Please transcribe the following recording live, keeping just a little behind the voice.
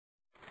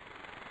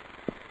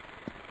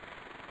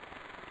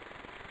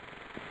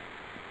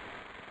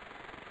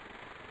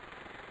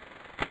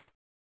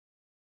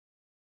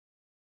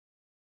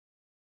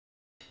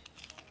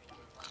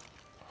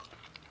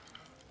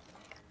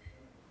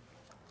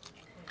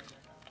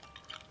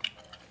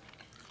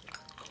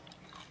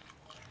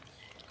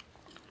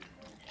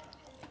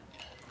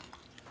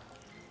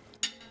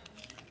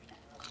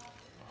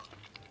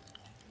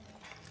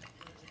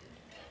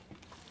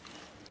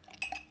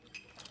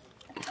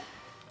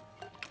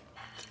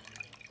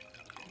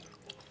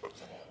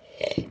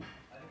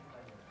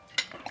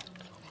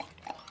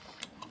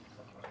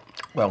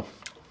Well,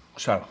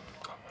 so,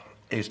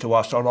 here's to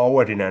us on our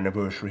wedding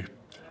anniversary.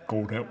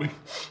 God help me.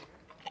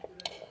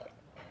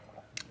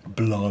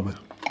 Blimey,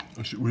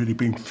 has it really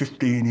been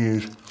 15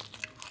 years?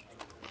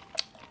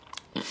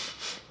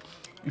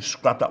 You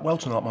scrubbed that well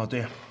tonight, my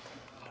dear.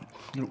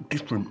 You look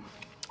different.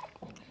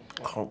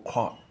 Can't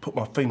quite put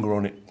my finger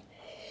on it.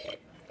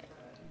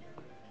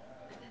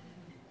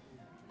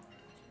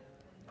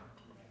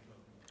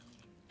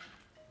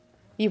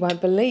 You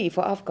won't believe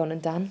what I've gone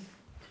and done.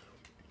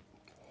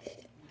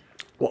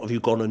 What have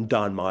you gone and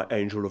done, my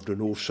angel of the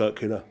North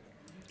Circular?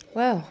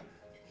 Well,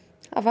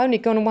 I've only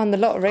gone and won the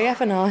lottery,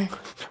 haven't I?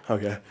 Oh,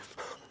 yeah?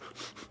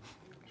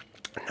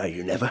 No,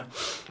 you never.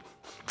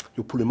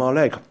 You're pulling my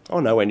leg. I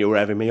know when you're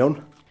having me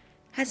on.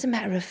 As a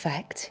matter of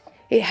fact,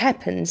 it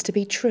happens to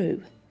be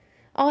true.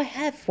 I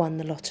have won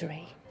the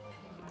lottery.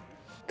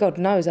 God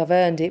knows I've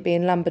earned it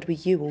being lumbered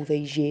with you all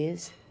these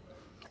years.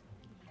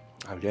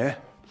 Oh, yeah?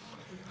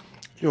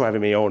 You're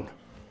having me on.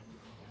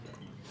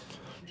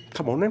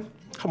 Come on, then.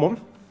 Come on.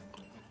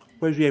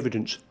 Where's the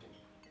evidence?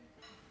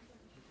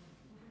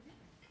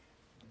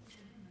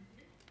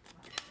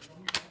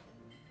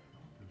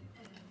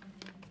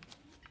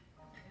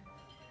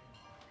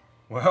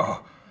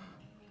 Well,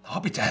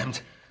 I'll be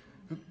damned.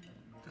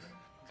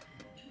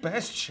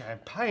 Best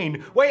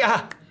champagne.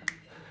 Waiter!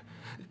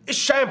 It's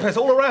champers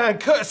all around,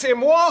 courtesy of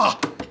moi!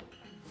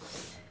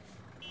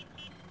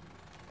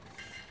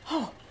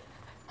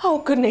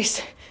 Oh,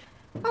 goodness.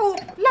 Oh,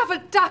 love a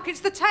duck, it's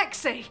the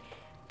taxi.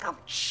 Oh,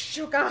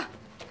 sugar.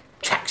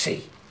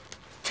 Taxi?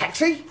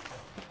 Taxi?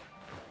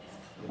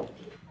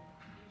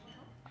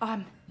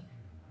 I'm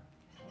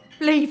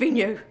leaving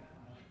you.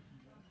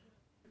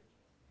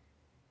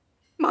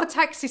 My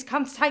taxi's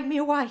come to take me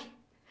away.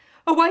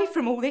 Away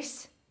from all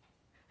this.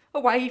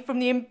 Away from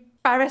the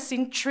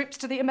embarrassing trips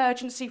to the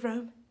emergency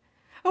room.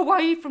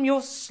 Away from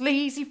your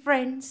sleazy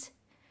friends.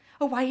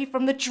 Away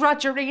from the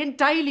drudgery and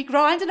daily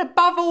grind, and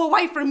above all,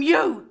 away from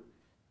you.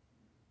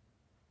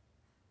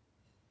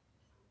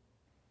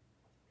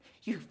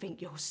 You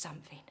think you're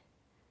something.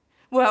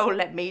 Well,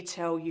 let me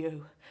tell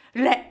you.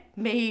 Let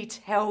me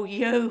tell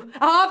you.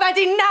 I've had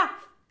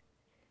enough.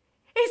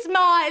 It's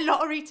my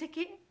lottery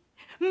ticket.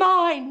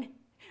 Mine.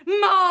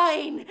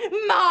 Mine.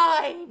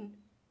 Mine.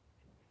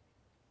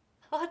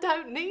 I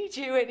don't need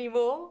you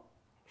anymore.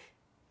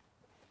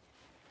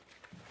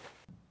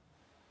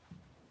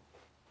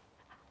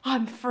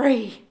 I'm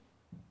free.